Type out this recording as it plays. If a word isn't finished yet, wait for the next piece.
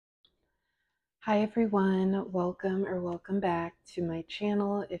Hi everyone, welcome back to my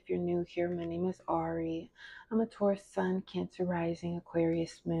channel. If you're new here, my name is Ari. I'm a Taurus Sun, Cancer Rising,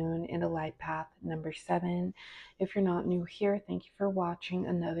 Aquarius Moon, and a light path number 7. If you're not new here, thank you for watching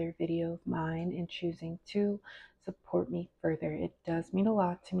another video of mine and choosing to support me further. It does mean a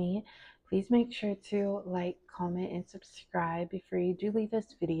lot to me. Please make sure to like, comment, and subscribe before you do leave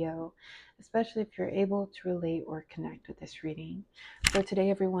this video, especially if you're able to relate or connect with this reading. So today,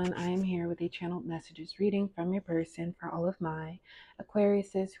 everyone, I am here with a channeled messages reading from your person for all of my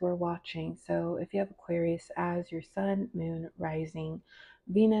Aquariuses who are watching. So if you have Aquarius as your sun, moon, rising,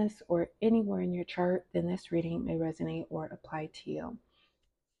 Venus, or anywhere in your chart, then this reading may resonate or apply to you.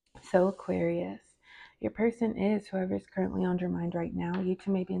 So Aquarius, your person is whoever is currently on your mind right now. You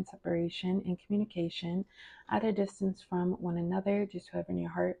two may be in separation and communication at a distance from one another. Just whoever in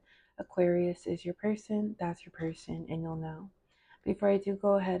your heart, Aquarius is your person, that's your person, and you'll know. Before I do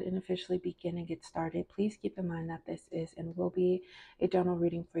go ahead and officially begin and get started, please keep in mind that this is and will be a general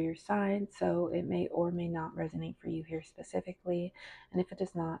reading for your sign, so it may or may not resonate for you here specifically. And if it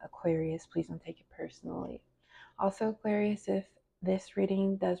does not, Aquarius, please don't take it personally. Also, Aquarius, if this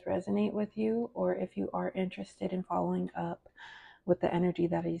reading does resonate with you, or if you are interested in following up with the energy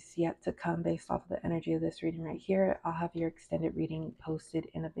that is yet to come based off of the energy of this reading right here, I'll have your extended reading posted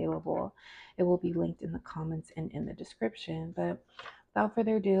and available. It will be linked in the comments and in the description. But without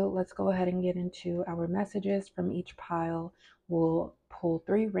further ado, let's go ahead and get into our messages from each pile. We'll pull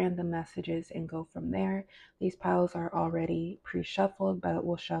 3 random messages and go from there. These piles are already pre-shuffled, but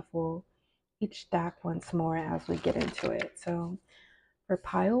we'll shuffle each stack once more as we get into it. So for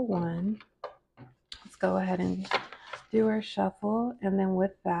pile 1, let's go ahead and do our shuffle, and then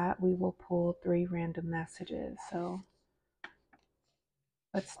with that we will pull 3 random messages. So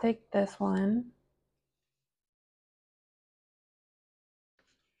let's take this one.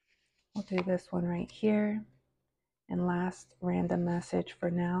 We'll do this one right here, and last random message for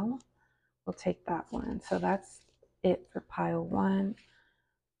now, we'll take that one. So that's it for pile 1.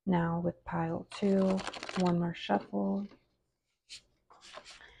 Now with pile 2, one more shuffle,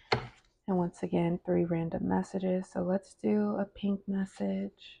 and once again 3 random messages. So let's do a pink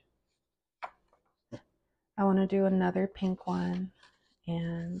message. I want to do another pink one,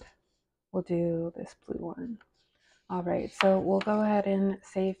 and we'll do this blue one. All right, so we'll go ahead and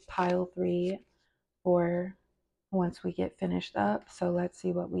save pile 3 for once we get finished up. So let's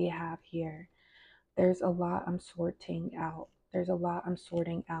see what we have here. There's a lot I'm sorting out.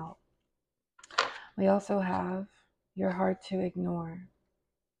 We also have you're hard to ignore.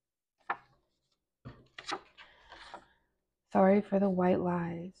 Sorry for the white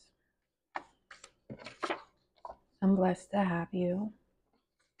lies. I'm blessed to have you.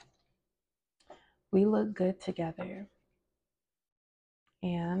 We look good together.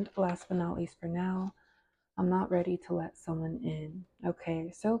 And last but not least for now, I'm not ready to let someone in.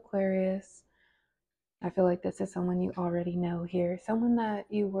 Okay, so Aquarius, I feel like this is someone you already know here, someone that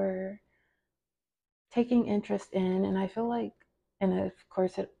you were taking interest in, and I feel like, and of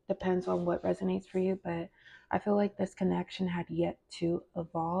course it depends on what resonates for you, but I feel like this connection had yet to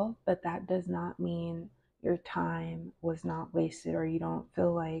evolve, but that does not mean your time was not wasted or you don't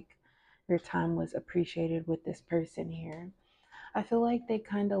feel like your time was appreciated with this person here. I feel like they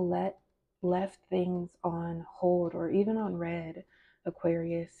kind of left things on hold or even on red.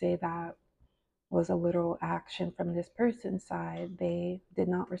 Aquarius, say that was a literal action from this person's side. They did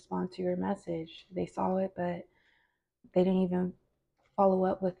not respond to your message. They saw it, but they didn't even follow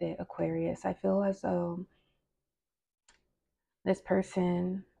up with it, Aquarius. I feel as though this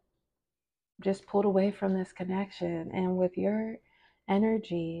person just pulled away from this connection. And with your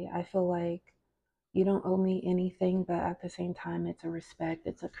energy, I feel like you don't owe me anything, but at the same time, it's a respect,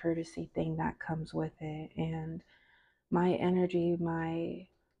 it's a courtesy thing that comes with it. And my energy, my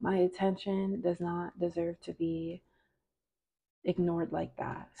attention does not deserve to be ignored like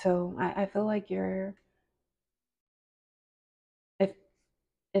that. So I feel like if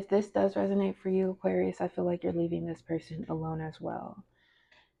if this does resonate for you, Aquarius, I feel like you're leaving this person alone as well.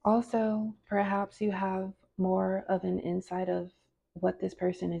 Also, perhaps you have more of an insight of what this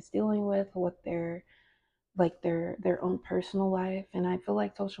person is dealing with, what their their own personal life. And I feel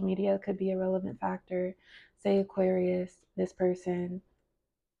like social media could be a relevant factor. Say Aquarius, this person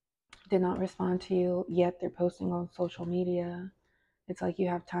did not respond to you, yet they're posting on social media. It's like you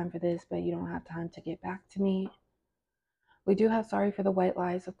have time for this, but you don't have time to get back to me. We do have sorry for the white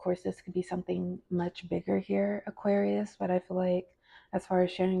lies. Of course, this could be something much bigger here, Aquarius, but I feel like as far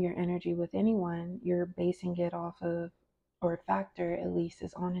as sharing your energy with anyone, you're basing it off of, or a factor at least,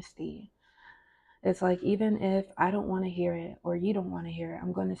 is honesty. It's like, even if I don't want to hear it or you don't want to hear it,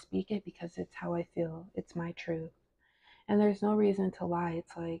 I'm going to speak it because it's how I feel. It's my truth. And there's no reason to lie.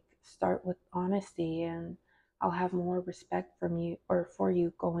 It's like, start with honesty and I'll have more respect from you or for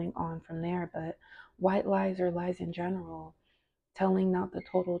you going on from there. But white lies or lies in general, telling not the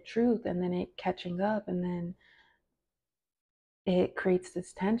total truth and then it catching up and then it creates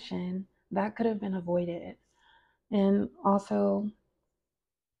this tension that could have been avoided. And also,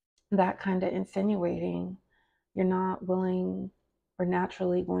 that kind of insinuating you're not willing or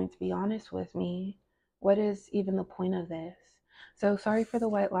naturally going to be honest with me. What is even the point of this? So sorry for the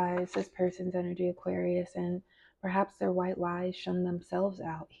white lies. This person's energy Aquarius, and perhaps their white lies shun themselves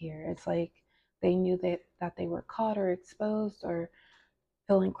out here. It's like they knew that they were caught or exposed or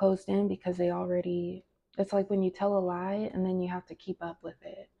feeling closed in because they already, it's like when you tell a lie and then you have to keep up with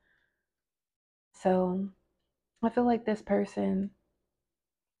it. So I feel like this person,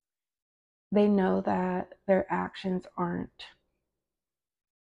 they know that their actions aren't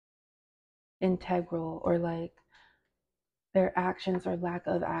integral, or like their actions or lack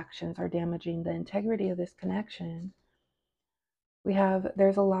of actions are damaging the integrity of this connection.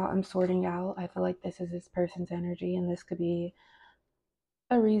 There's a lot I'm sorting out. I feel like this is this person's energy, and this could be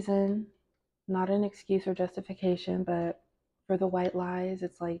a reason, not an excuse or justification, but for the white lies,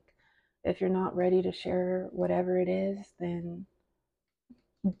 it's like, if you're not ready to share whatever it is, then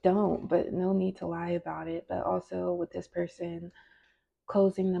don't, but no need to lie about it. But also with this person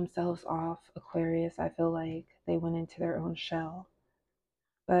closing themselves off, Aquarius, I feel like they went into their own shell.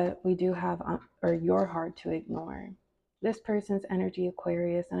 But we do have, or you're hard to ignore. This person's energy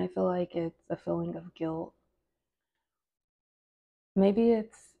Aquarius, and I feel like it's a feeling of guilt. Maybe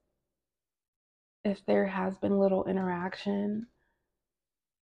it's, if there has been little interaction,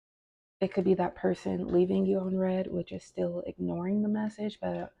 it could be that person leaving you on red, which is still ignoring the message,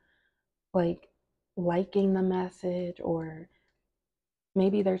 but like liking the message, or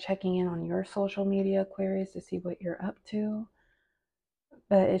maybe they're checking in on your social media, Aquarius, to see what you're up to.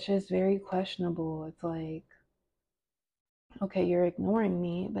 But it's just very questionable. It's like, okay, you're ignoring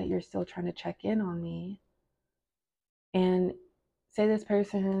me, but you're still trying to check in on me. And say this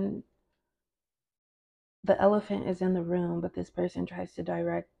person, the elephant is in the room, but this person tries to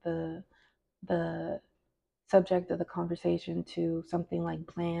direct the subject of the conversation to something like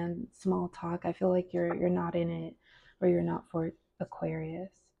bland small talk. I feel like you're not in it, or you're not for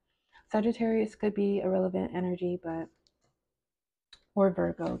Aquarius. Sagittarius could be a relevant energy, but, or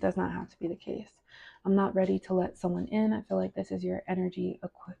Virgo, does not have to be the case. I'm not ready to let someone in. I feel like this is your energy,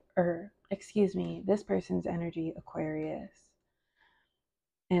 or excuse me, this person's energy Aquarius.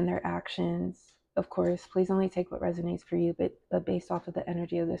 And their actions, of course, please only take what resonates for you, but based off of the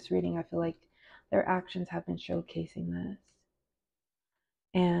energy of this reading, I feel like their actions have been showcasing this.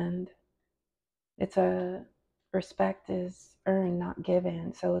 And it's a, respect is earned, not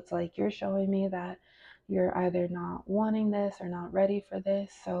given. So it's like, you're showing me that you're either not wanting this or not ready for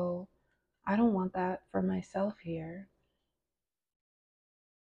this. So I don't want that for myself here.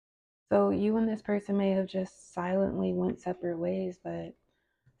 So you and this person may have just silently went separate ways, but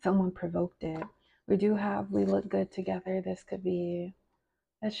someone provoked it. We look good together. This could be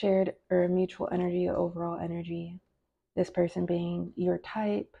a shared or a mutual energy, overall energy. This person being your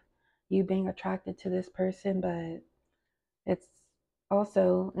type, you being attracted to this person, but it's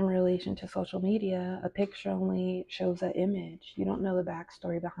also in relation to social media. A picture only shows an image. You don't know the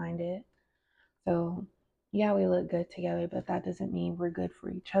backstory behind it. So yeah, we look good together, but that doesn't mean we're good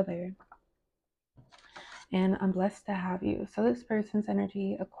for each other. And I'm blessed to have you. So this person's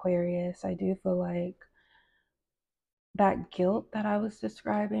energy, Aquarius, I do feel like that guilt that I was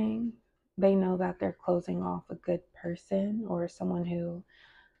describing, they know that they're closing off a good person or someone who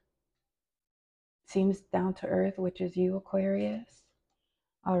seems down to earth, which is you, Aquarius.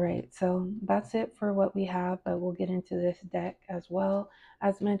 All right, so that's it for what we have, but we'll get into this deck as well.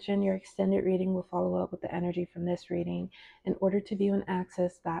 As mentioned, your extended reading will follow up with the energy from this reading. In order to view and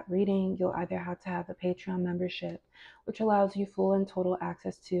access that reading, you'll either have to have a Patreon membership, which allows you full and total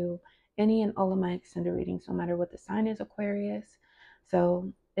access to any and all of my extended readings, no matter what the sign is, Aquarius.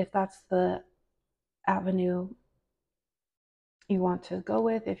 So if that's the avenue you want to go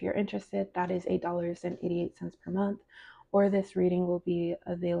with, if you're interested, that is $8.88 per month, or this reading will be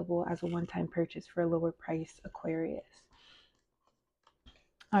available as a one-time purchase for a lower price, Aquarius.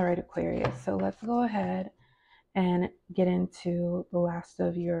 All right, Aquarius, so let's go ahead and get into the last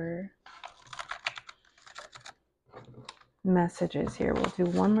of your messages here. We'll do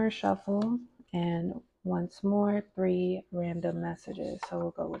one more shuffle and once more 3 random messages. So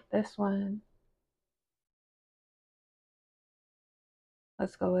we'll go with this one.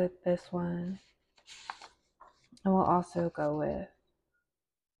 Let's go with this one. And we'll also go with,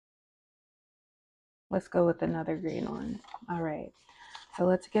 let's go with another green one. All right. So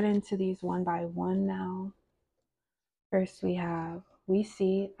let's get into these one by one now. First, we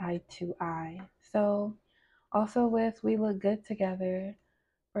see eye to eye. So also with we look good together,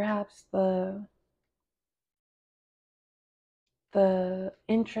 perhaps the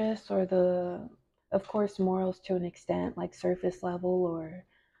interests or the, of course, morals to an extent, like surface level, or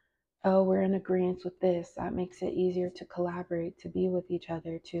oh, we're in agreement with this. That makes it easier to collaborate, to be with each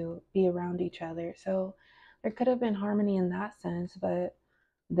other, to be around each other. So there could have been harmony in that sense, but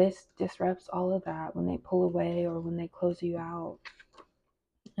this disrupts all of that when they pull away or when they close you out.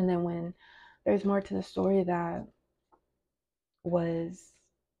 And then when there's more to the story was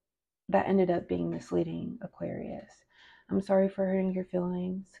that ended up being misleading, Aquarius. I'm sorry for hurting your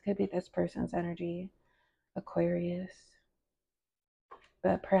feelings. Could be this person's energy, Aquarius.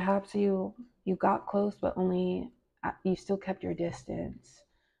 But perhaps you got close, but only you still kept your distance,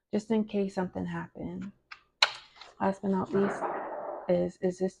 just in case something happened. Last but not least,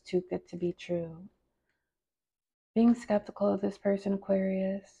 is this too good to be true? Being skeptical of this person,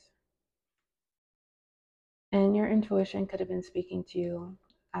 Aquarius, and your intuition could have been speaking to you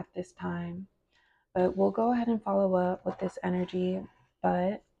at this time. But we'll go ahead and follow up with this energy,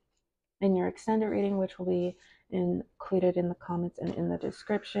 but in your extended reading, which will be included in the comments and in the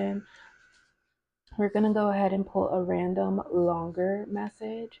description, we're going to go ahead and pull a random longer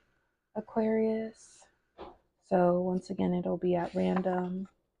message, Aquarius. So once again, it'll be at random.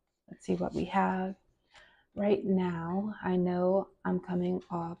 Let's see what we have. Right now, I know I'm coming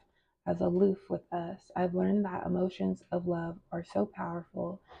off as aloof with us. I've learned that emotions of love are so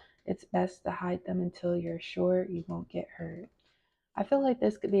powerful, it's best to hide them until you're sure you won't get hurt. I feel like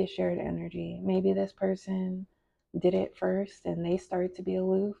this could be a shared energy. Maybe this person did it first and they started to be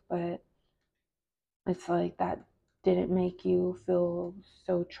aloof, but it's like that didn't make you feel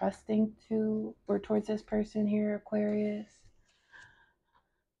so trusting to or towards this person here, Aquarius.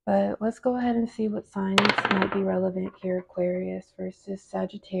 But let's go ahead and see what signs might be relevant here, Aquarius versus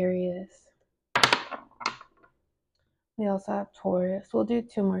Sagittarius. We also have Taurus. We'll do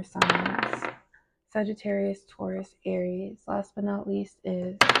two more signs. Sagittarius, Taurus, Aries. Last but not least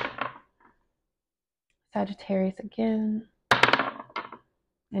is Sagittarius again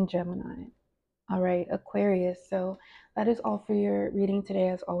and Gemini. All right, Aquarius. So that is all for your reading today.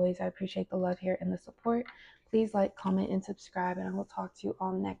 As always, I appreciate the love here and the support. Please like, comment, and subscribe, and I will talk to you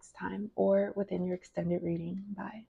all next time or within your extended reading. Bye.